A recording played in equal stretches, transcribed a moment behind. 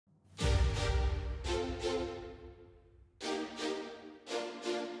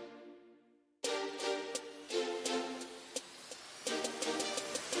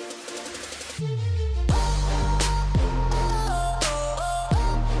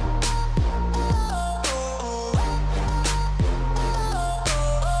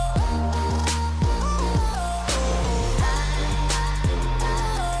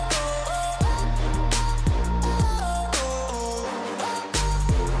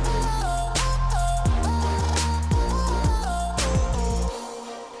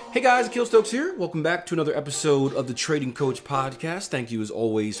Hey guys, Akil Stokes here. Welcome back to another episode of the Trading Coach Podcast. Thank you as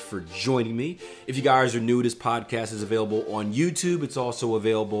always for joining me. If you guys are new, this podcast is available on YouTube. It's also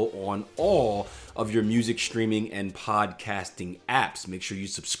available on all of your music streaming and podcasting apps. Make sure you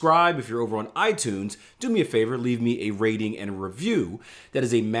subscribe. If you're over on iTunes, do me a favor, leave me a rating and a review. That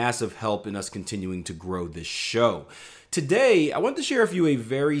is a massive help in us continuing to grow this show. Today, I want to share with you a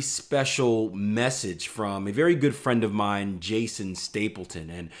very special message from a very good friend of mine, Jason Stapleton.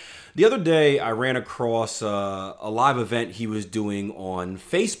 And the other day, I ran across a live event he was doing on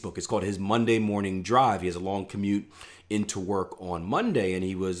Facebook. It's called his Monday Morning Drive. He has a long commute into work on Monday, and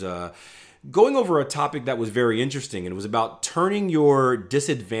he was going over a topic that was very interesting. And it was about turning your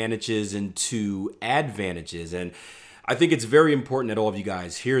disadvantages into advantages. And I think it's very important that all of you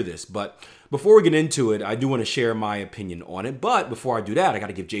guys hear this. But before we get into it, I do want to share my opinion on it. But before I do that, I got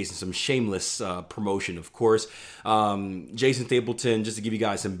to give Jason some shameless promotion, of course. Jason Stapleton, just to give you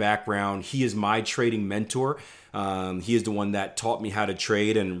guys some background, he is my trading mentor. He is the one that taught me how to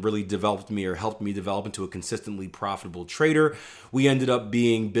trade and really developed me or helped me develop into a consistently profitable trader. We ended up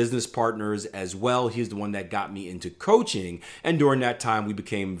being business partners as well. He's the one that got me into coaching. And during that time, we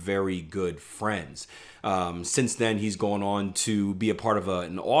became very good friends. Since then, he's gone on to be a part of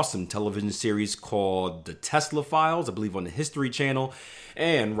an awesome television series called The Tesla Files, I believe on the History Channel.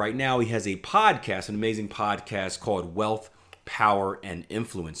 And right now he has a podcast, an amazing podcast called Wealth, Power, and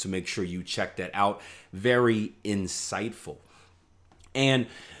Influence. So make sure you check that out. Very insightful. And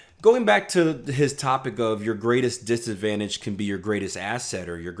going back to his topic of your greatest disadvantage can be your greatest asset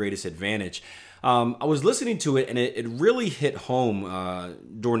or your greatest advantage. I was listening to it and it really hit home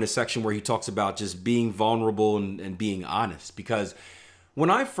during the section where he talks about just being vulnerable and being honest. Because when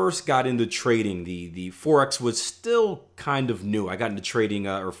I first got into trading, the Forex was still kind of new. I got into trading,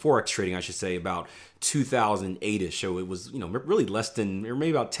 or Forex trading, I should say, about 2008-ish. So it was, really less than, or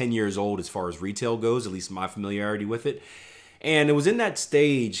maybe about 10 years old as far as retail goes, at least my familiarity with it. And it was in that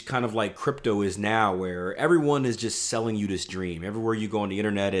stage, kind of like crypto is now, where everyone is just selling you this dream. Everywhere you go on the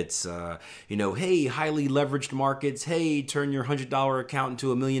internet, it's, hey, highly leveraged markets. Hey, turn your $100 account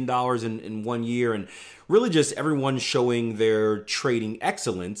into $1 million in 1 year. And really just everyone showing their trading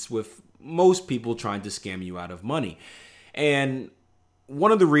excellence, with most people trying to scam you out of money. And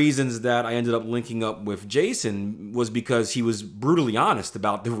one of the reasons that I ended up linking up with Jason was because he was brutally honest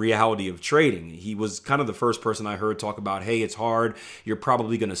about the reality of trading. He was kind of the first person I heard talk about, hey, it's hard, you're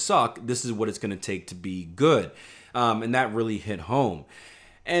probably going to suck, this is what it's going to take to be good. And that really hit home.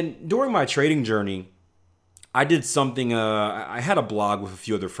 And during my trading journey, I did something, I had a blog with a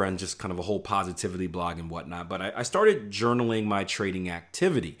few other friends, just kind of a whole positivity blog and whatnot, but I started journaling my trading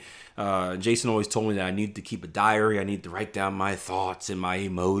activity. Jason always told me that I need to keep a diary, I need to write down my thoughts and my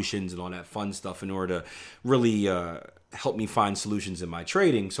emotions and all that fun stuff in order to really help me find solutions in my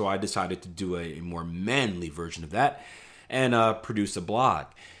trading. So I decided to do a more manly version of that and produce a blog.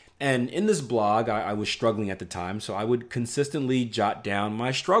 And in this blog, I was struggling at the time, so I would consistently jot down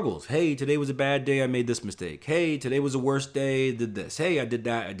my struggles. Hey, today was a bad day, I made this mistake. Hey, today was a worse day, I did this. Hey, I did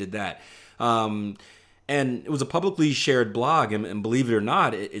that. And it was a publicly shared blog, and believe it or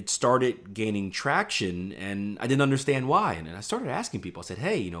not, it started gaining traction, and I didn't understand why. And I started asking people, I said,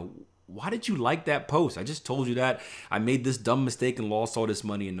 hey, why did you like that post? I just told you that I made this dumb mistake and lost all this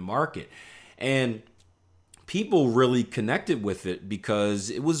money in the market. And people really connected with it because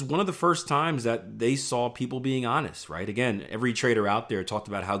it was one of the first times that they saw people being honest, right? Again, every trader out there talked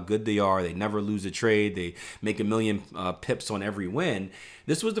about how good they are. They never lose a trade. They make a million pips on every win.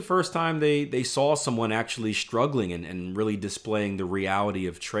 This was the first time they saw someone actually struggling and really displaying the reality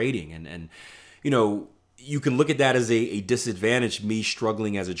of trading. And you can look at that as a disadvantage, me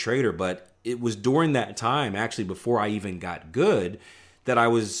struggling as a trader, but it was during that time, actually before I even got good, that I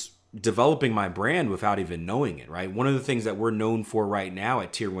was developing my brand without even knowing it, right? One of the things that we're known for right now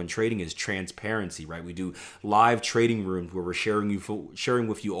at Tier 1 Trading is transparency, right? We do live trading rooms where we're sharing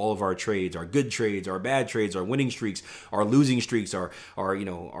with you all of our trades, our good trades, our bad trades, our winning streaks, our losing streaks, our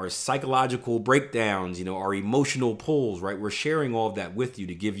psychological breakdowns, our emotional pulls, right? We're sharing all of that with you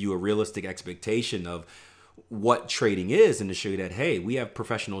to give you a realistic expectation of what trading is and to show you that, hey, we have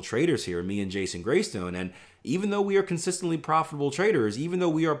professional traders here, me and Jason Greystone, and even though we are consistently profitable traders, even though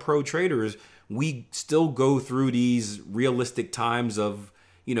we are pro traders, we still go through these realistic times of,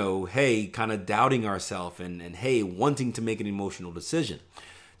 hey, kind of doubting ourselves and hey, wanting to make an emotional decision.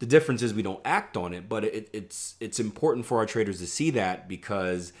 The difference is we don't act on it, but it's important for our traders to see that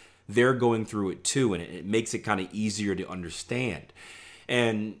because they're going through it too, and it makes it kind of easier to understand.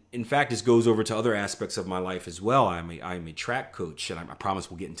 And in fact, this goes over to other aspects of my life as well. I'm a track coach, and I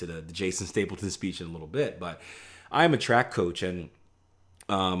promise we'll get into the Jason Stapleton speech in a little bit, but I'm a track coach. And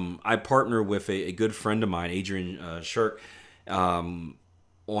I partner with a good friend of mine, Adrian Shirk,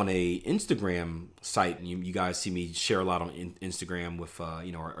 on a Instagram site, and you guys see me share a lot on Instagram with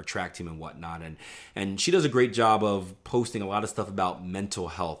our track team and whatnot, and she does a great job of posting a lot of stuff about mental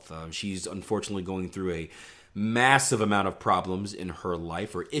health. She's unfortunately going through a massive amount of problems in her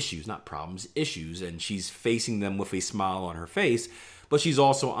life, or issues, not problems, issues, and she's facing them with a smile on her face. But she's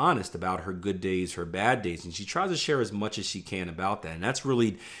also honest about her good days, her bad days, and she tries to share as much as she can about that. And that's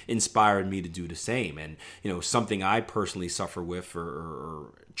really inspired me to do the same. And, something I personally suffer with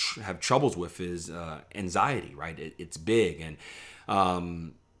or have troubles with is anxiety, right? It's big.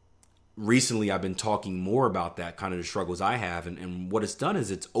 And recently I've been talking more about that, kind of the struggles I have. And what it's done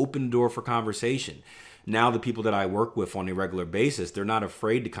is it's opened the door for conversation. Now the people that I work with on a regular basis, they're not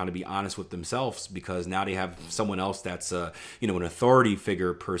afraid to kind of be honest with themselves, because now they have someone else that's an authority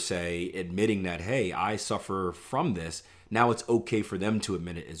figure per se, admitting that, hey, I suffer from this. Now it's okay for them to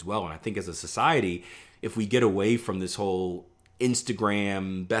admit it as well. And I think as a society, if we get away from this whole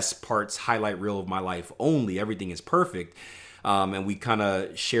Instagram best parts highlight reel of my life only, everything is perfect, and we kind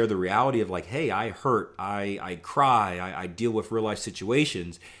of share the reality of like, hey, I hurt, I cry, I deal with real life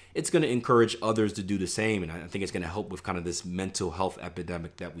situations, it's going to encourage others to do the same. And I think it's going to help with kind of this mental health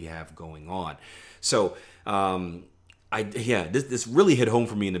epidemic that we have going on. So, this really hit home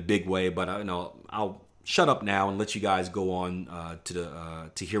for me in a big way, but I'll shut up now and let you guys go on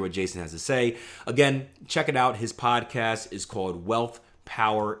to hear what Jason has to say. Again, check it out. His podcast is called Wealth,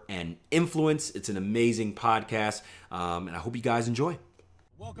 Power, and Influence. It's an amazing podcast, and I hope you guys enjoy.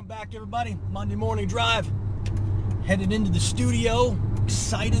 Welcome back, everybody. Monday Morning Drive. Headed into the studio.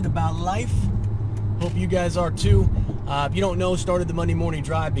 Excited about life. Hope you guys are too. If you don't know, started the Monday Morning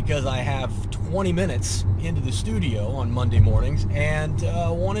Drive because I have 20 minutes into the studio on Monday mornings, and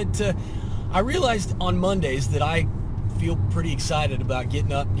I realized on Mondays that I feel pretty excited about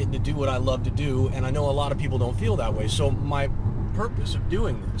getting up, getting to do what I love to do, and I know a lot of people don't feel that way. So my purpose of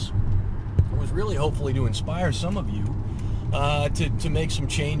doing this was really hopefully to inspire some of you to make some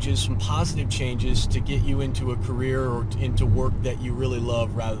changes, some positive changes to get you into a career or into work that you really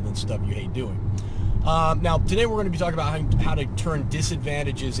love rather than stuff you hate doing. Now, today we're going to be talking about how to turn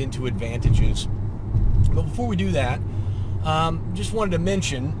disadvantages into advantages. But before we do that, just wanted to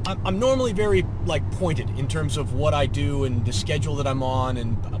mention, I'm normally very pointed in terms of what I do and the schedule that I'm on,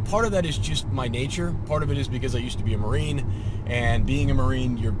 and part of that is just my nature. Part of it is because I used to be a Marine, and being a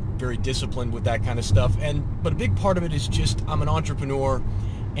Marine, you're very disciplined with that kind of stuff. But a big part of it is just I'm an entrepreneur,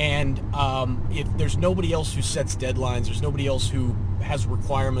 and if there's nobody else who sets deadlines, there's nobody else who has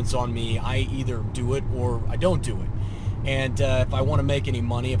requirements on me, I either do it or I don't do it. And if I want to make any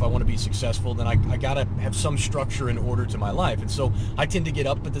money, if I want to be successful, then I got to have some structure and order to my life. And so I tend to get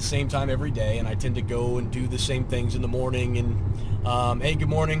up at the same time every day, and I tend to go and do the same things in the morning. And hey, good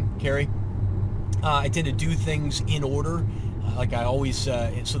morning, Carrie. I tend to do things in order, like I always, so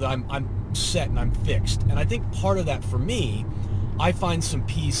that I'm set and I'm fixed. And I think part of that for me, I find some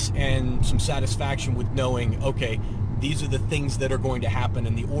peace and some satisfaction with knowing, okay, these are the things that are going to happen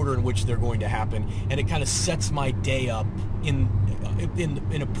in the order in which they're going to happen, and it kind of sets my day up in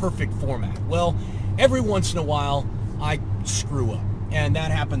a perfect format. Well, every once in a while, I screw up, and that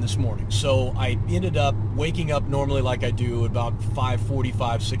happened this morning. So I ended up waking up normally like I do about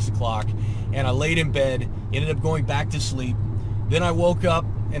 5:45, 6 o'clock, and I laid in bed, ended up going back to sleep. Then I woke up,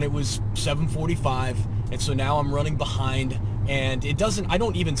 and it was 7:45, and so now I'm running behind. And I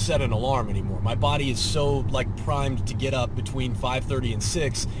don't even set an alarm anymore. My body is so primed to get up between 5:30 and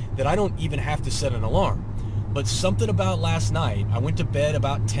 6 that I don't even have to set an alarm. But something about last night, I went to bed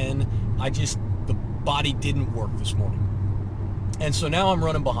about 10, the body didn't work this morning. And so now I'm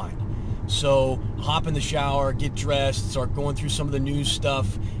running behind. So hop in the shower, get dressed, start going through some of the news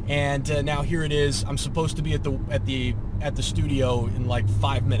stuff, and now here it is. I'm supposed to be at the studio in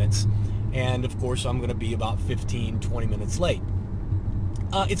 5 minutes. And of course, I'm going to be about 15, 20 minutes late.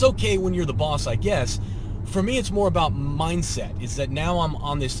 It's okay when you're the boss, I guess. For me, it's more about mindset. Is that now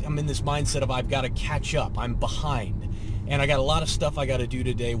I'm in this mindset of I've got to catch up. I'm behind. And I got a lot of stuff I got to do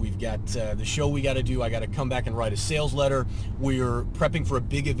today. We've got the show we got to do. I got to come back and write a sales letter. We're prepping for a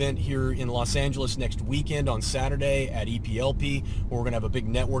big event here in Los Angeles next weekend on Saturday at EPLP, where we're going to have a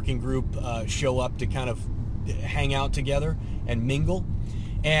big networking group show up to kind of hang out together and mingle.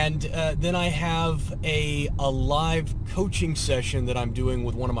 And then I have a live coaching session that I'm doing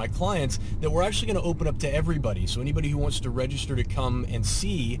with one of my clients that we're actually going to open up to everybody. So anybody who wants to register to come and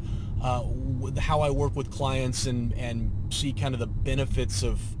see how I work with clients and see kind of the benefits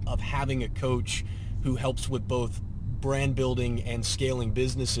of having a coach who helps with both brand building and scaling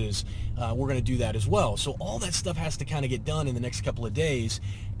businesses, we're going to do that as well. So all that stuff has to kind of get done in the next couple of days,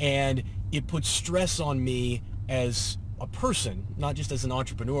 and it puts stress on me as a person, not just as an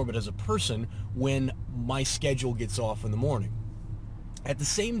entrepreneur, but as a person, when my schedule gets off in the morning. At the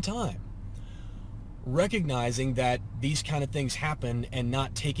same time, recognizing that these kind of things happen and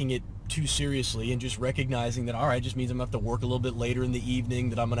not taking it too seriously, and just recognizing that, all right, just means I'm going to have to work a little bit later in the evening,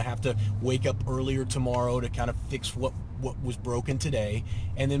 that I'm going to have to wake up earlier tomorrow to kind of fix what was broken today,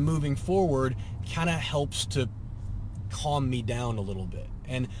 and then moving forward kind of helps to calm me down a little bit.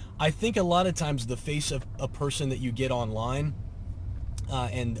 And I think a lot of times the face of a person that you get online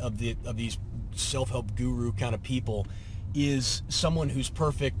and of these self-help guru kind of people is someone who's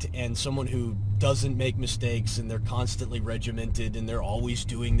perfect and someone who doesn't make mistakes, and they're constantly regimented and they're always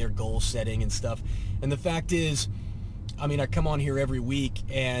doing their goal setting and stuff. And the fact is, I mean, I come on here every week,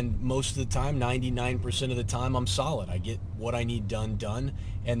 and most of the time, 99% of the time, I'm solid. I get what I need done.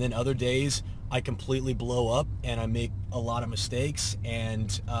 And then other days, I completely blow up and I make a lot of mistakes, and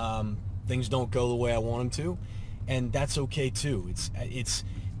things don't go the way I want them to. And that's okay too. It's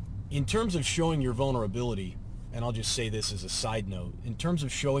in terms of showing your vulnerability, and I'll just say this as a side note, in terms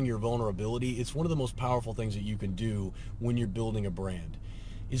of showing your vulnerability, it's one of the most powerful things that you can do when you're building a brand,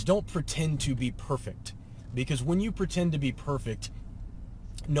 is don't pretend to be perfect. Because when you pretend to be perfect,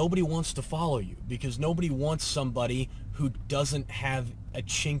 nobody wants to follow you, because nobody wants somebody who doesn't have a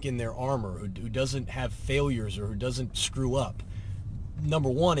chink in their armor, who doesn't have failures, or who doesn't screw up. Number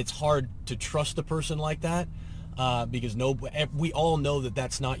one, it's hard to trust a person like that, because we all know that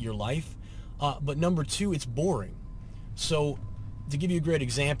that's not your life. But number two, it's boring. So to give you a great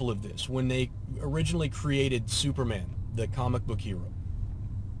example of this, when they originally created Superman, the comic book hero,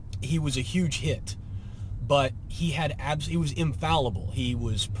 he was a huge hit, but he was infallible. He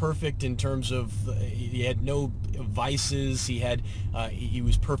was perfect in terms of he had no vices. He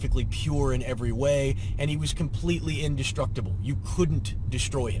was perfectly pure in every way, and he was completely indestructible. You couldn't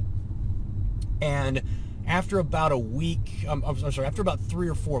destroy him. And after about a week, after about 3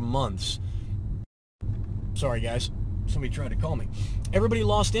 or 4 months, sorry guys, somebody tried to call me. Everybody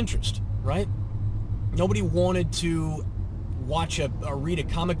lost interest, right? Nobody wanted to watch or read a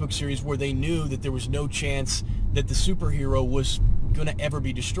comic book series where they knew that there was no chance that the superhero was going to ever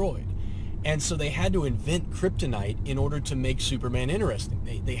be destroyed. And so they had to invent kryptonite in order to make Superman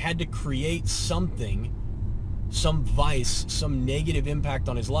interesting. They had to create something, some vice, some negative impact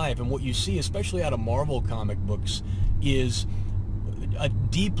on his life. And what you see, especially out of Marvel comic books, is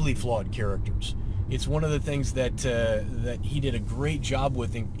deeply flawed characters. It's one of the things that he did a great job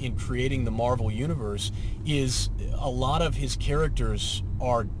with in creating the Marvel universe, is a lot of his characters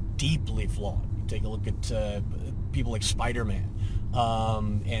are deeply flawed. You take a look at people like Spider-Man,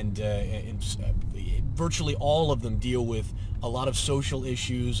 and virtually all of them deal with a lot of social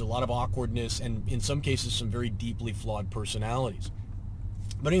issues, a lot of awkwardness, and in some cases some very deeply flawed personalities.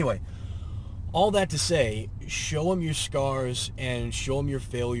 But anyway, all that to say, show them your scars and show them your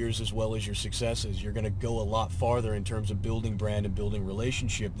failures as well as your successes. You're going to go a lot farther in terms of building brand and building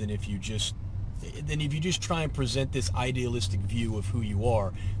relationship than if you just try and present this idealistic view of who you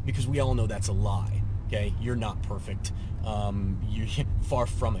are, because we all know that's a lie. Okay, you're not perfect. You're far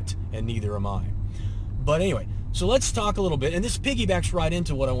from it, and neither am I. But anyway, so let's talk a little bit, and this piggybacks right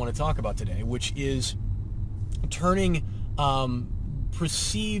into what I want to talk about today, which is turning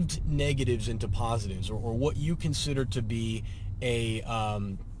perceived negatives into positives, or what you consider to be a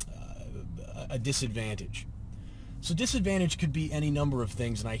disadvantage. So disadvantage could be any number of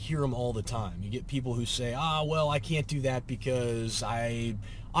things, and I hear them all the time. You get people who say, well, I can't do that because I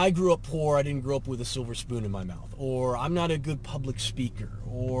grew up poor, I didn't grow up with a silver spoon in my mouth, or I'm not a good public speaker,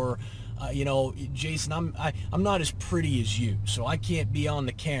 or Jason, I'm not as pretty as you, so I can't be on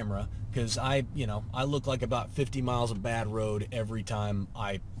the camera because I look like about 50 miles of bad road every time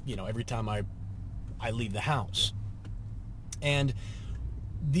I leave the house. And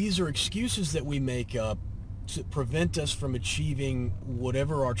these are excuses that we make up to prevent us from achieving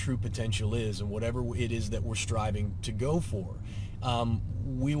whatever our true potential is and whatever it is that we're striving to go for.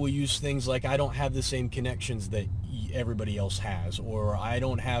 We will use things like, I don't have the same connections that everybody else has, or I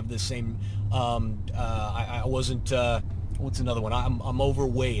don't have the same, I wasn't, what's another one? I'm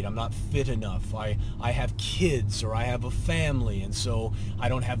overweight. I'm not fit enough. I have kids, or I have a family, and so I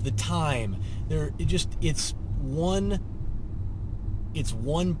don't have the time. It's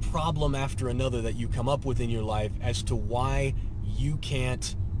one problem after another that you come up with in your life as to why you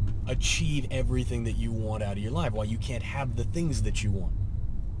can't achieve everything that you want out of your life, why you can't have the things that you want.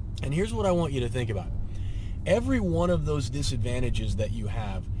 And here's what I want you to think about. Every one of those disadvantages that you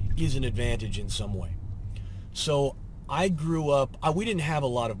have is an advantage in some way. So I grew up, we didn't have a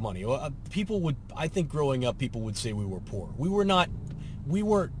lot of money. I think growing up, people would say we were poor. We weren't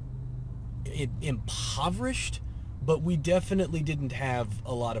impoverished, but we definitely didn't have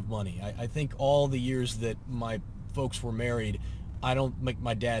a lot of money. I think all the years that my folks were married, I don't think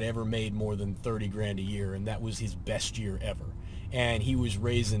my dad ever made more than 30 grand a year, and that was his best year ever. And he was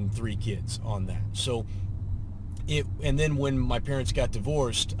raising 3 kids on that. So and then when my parents got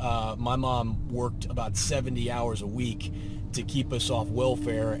divorced, my mom worked about 70 hours a week to keep us off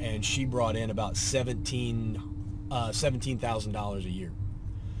welfare, and she brought in about $17,000 a year.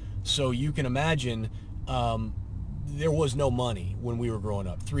 So you can imagine, there was no money when we were growing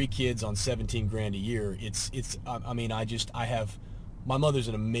up. 3 kids on 17 grand a year. My mother's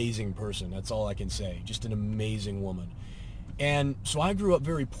an amazing person. That's all I can say. Just an amazing woman. And so I grew up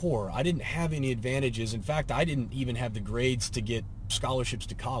very poor. I didn't have any advantages. In fact, I didn't even have the grades to get scholarships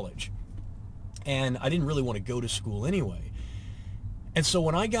to college. And I didn't really want to go to school anyway. And so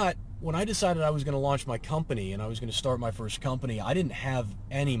when I decided I was going to launch my company and I was going to start my first company, I didn't have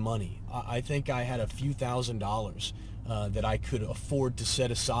any money. I think I had a few $1,000s that I could afford to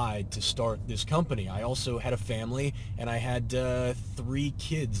set aside to start this company. I also had a family, and I had 3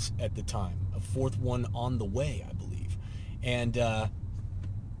 kids at the time, a 4th one on the way, I believe. And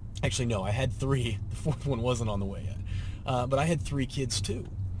actually, no, I had 3. The 4th one wasn't on the way yet. But I had 3 kids too.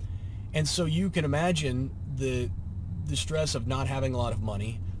 And so you can imagine the stress of not having a lot of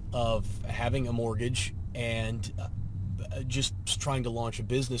money, of having a mortgage, and just trying to launch a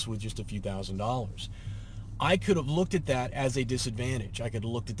business with just a few $1,000s. I could have looked at that as a disadvantage. I could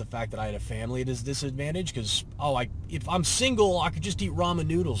have looked at the fact that I had a family as a disadvantage because, if I'm single, I could just eat ramen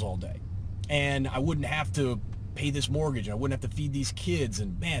noodles all day. And I wouldn't have to pay this mortgage. I wouldn't have to feed these kids.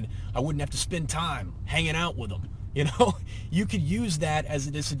 And, man, I wouldn't have to spend time hanging out with them. You could use that as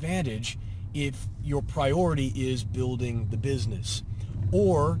a disadvantage if your priority is building the business.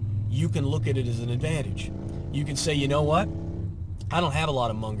 Or you can look at it as an advantage. You can say, you know what? I don't have a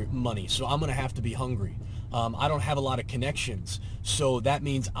lot of money, so I'm going to have to be hungry. I don't have a lot of connections, so that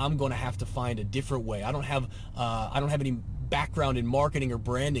means I'm going to have to find a different way. I don't have any background in marketing or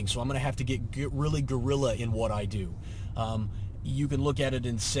branding, so I'm going to have to get really guerrilla in what I do. You can look at it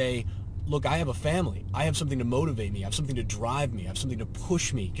and say, look, I have a family. I have something to motivate me. I have something to drive me. I have something to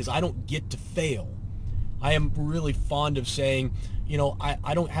push me because I don't get to fail. I am really fond of saying,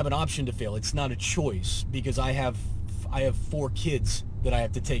 I don't have an option to fail. It's not a choice because I have 4 kids that I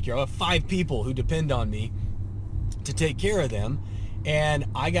have to take care of. I have 5 people who depend on me to take care of them, and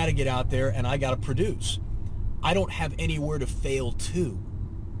I got to get out there and I got to produce. I don't have anywhere to fail to.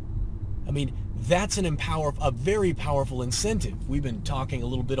 I mean, that's a very powerful incentive. We've been talking a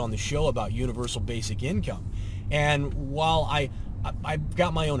little bit on the show about universal basic income, and while I've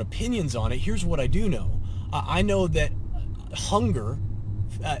got my own opinions on it, here's what I do know. I know that hunger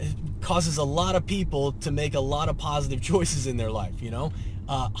causes a lot of people to make a lot of positive choices in their life,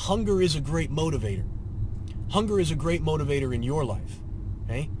 Hunger is a great motivator. Hunger is a great motivator in your life,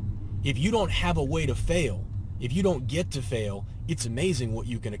 okay? If you don't have a way to fail, if you don't get to fail, it's amazing what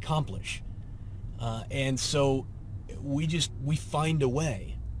you can accomplish. And so we find a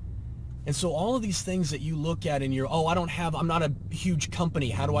way. And so all of these things that you look at and I'm not a huge company.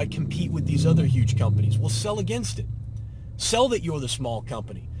 How do I compete with these other huge companies? Well, sell against it. Sell that you're the small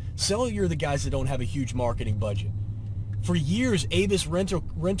company. Sell you're the guys that don't have a huge marketing budget. For years, Avis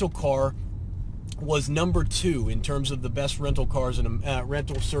Rental Car was number 2 in terms of the best rental cars and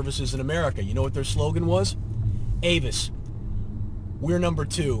rental services in America. You know what their slogan was? Avis, we're number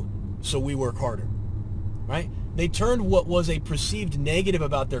 2, so we work harder, right? They turned what was a perceived negative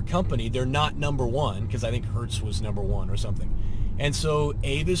about their company. They're not number 1, because I think Hertz was number 1 or something. And so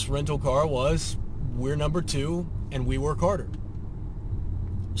Avis Rental Car was, we're number 2, and we work harder.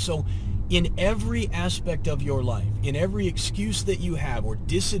 So in every aspect of your life, in every excuse that you have or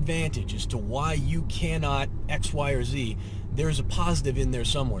disadvantage as to why you cannot X, Y, or Z, there's a positive in there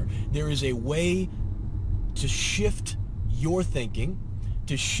somewhere. There is a way to shift your thinking,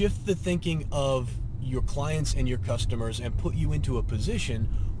 to shift the thinking of your clients and your customers and put you into a position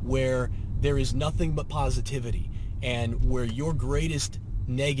where there is nothing but positivity and where your greatest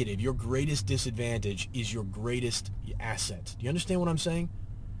negative, your greatest disadvantage is your greatest asset. Do you understand what I'm saying?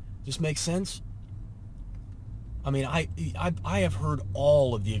 Just makes sense? I mean, I have heard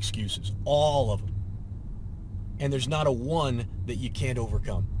all of the excuses, all of them. And there's not a one that you can't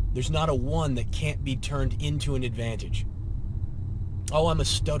overcome. There's not a one that can't be turned into an advantage. Oh, I'm a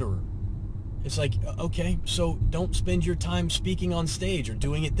stutterer. It's like, okay, so don't spend your time speaking on stage or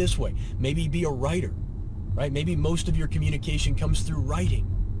doing it this way. Maybe be a writer, right? Maybe most of your communication comes through writing.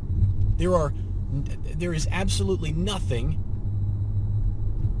 There are There is absolutely nothing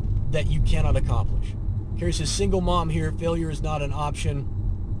that you cannot accomplish. Carrie says, single mom here, failure is not an option,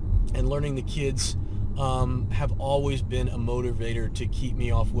 and learning the kids have always been a motivator to keep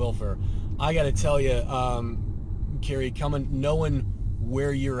me off welfare. I got to tell you, Carrie, knowing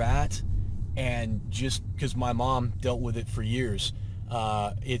where you're at, and just because my mom dealt with it for years,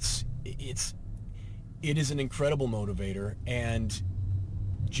 it is an incredible motivator, and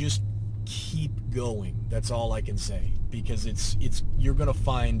just keep going. That's all I can say, because you're gonna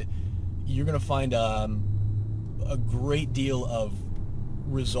find a great deal of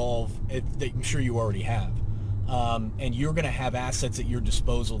resolve that I'm sure you already have, and you're gonna have assets at your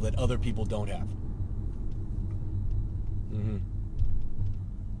disposal that other people don't have.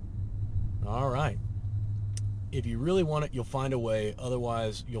 All right. If you really want it, you'll find a way.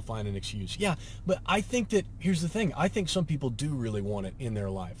 Otherwise, you'll find an excuse. Yeah, but I think that, here's the thing. I think some people do really want it in their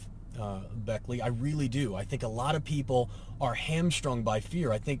life, Beckley. I really do. I think a lot of people are hamstrung by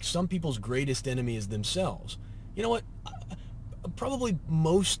fear. I think some people's greatest enemy is themselves. You know what? Probably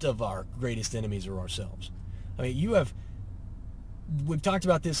most of our greatest enemies are ourselves. I mean, we've talked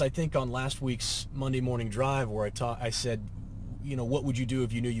about this, I think, on last week's Monday Morning Drive, where I said, you know, what would you do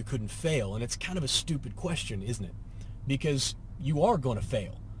if you knew you couldn't fail? And it's kind of a stupid question, isn't it? Because you are going to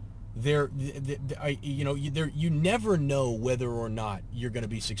fail. You never know whether or not you're going to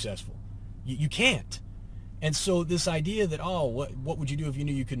be successful. You can't. And so this idea that, what would you do if you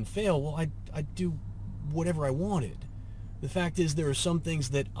knew you couldn't fail? Well, I'd do whatever I wanted. The fact is, there are some things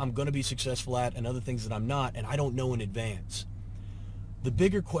that I'm going to be successful at and other things that I'm not, and I don't know in advance. The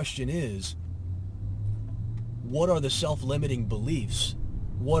bigger question is, what are the self-limiting beliefs?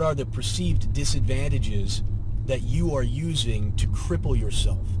 What are the perceived disadvantages that you are using to cripple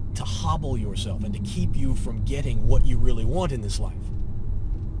yourself, to hobble yourself, and to keep you from getting what you really want in this life?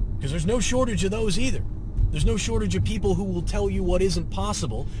 Because there's no shortage of those either. There's no shortage of people who will tell you what isn't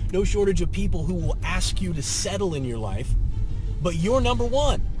possible, no shortage of people who will ask you to settle in your life, but you're number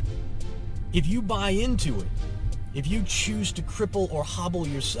one. If you buy into it, if you choose to cripple or hobble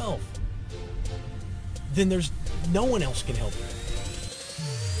yourself, then no one else can help you.